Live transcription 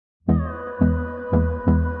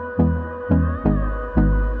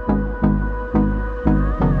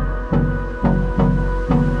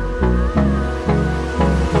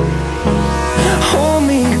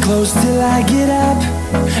I get up.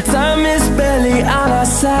 Time is barely on our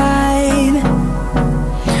side.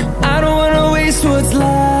 I don't wanna waste what's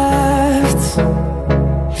left.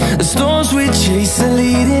 The storms we chase are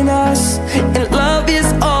leading us, and love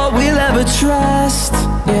is all we'll ever trust.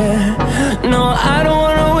 Yeah, no, I don't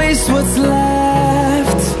wanna waste what's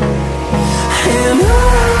left. And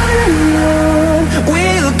on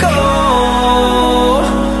we'll go,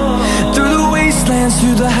 through the wastelands,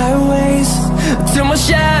 through the highways, till my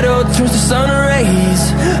shadow turns to sun rays.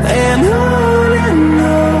 And on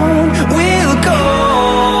we'll go,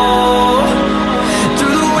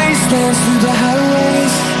 through the wastelands, through the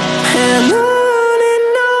highways, and on.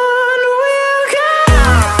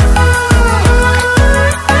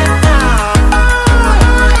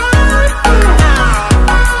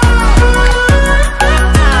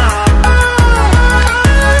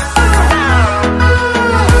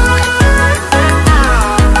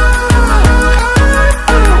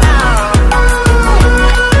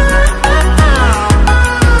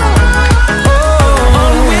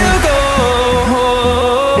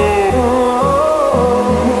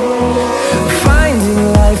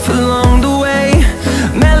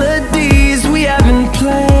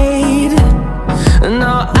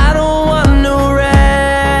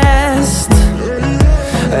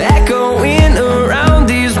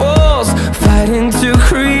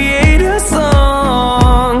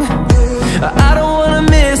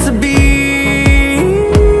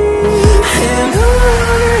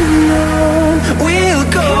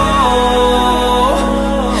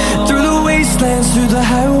 Through the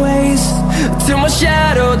highways, till my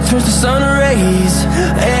shadow turns to sun rays.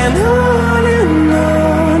 And on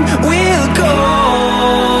we'll go,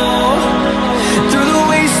 through the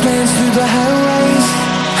wastelands, through the highways,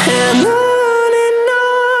 and on.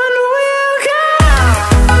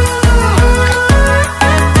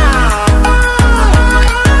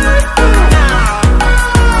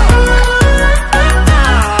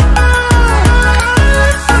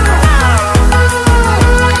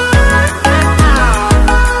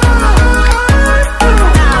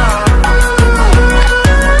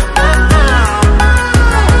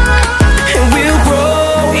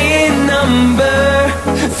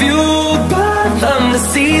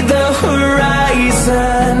 See the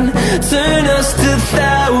horizon turn us to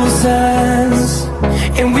thousands,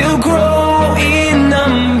 and we'll grow in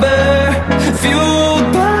number,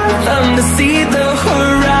 fueled by them to see the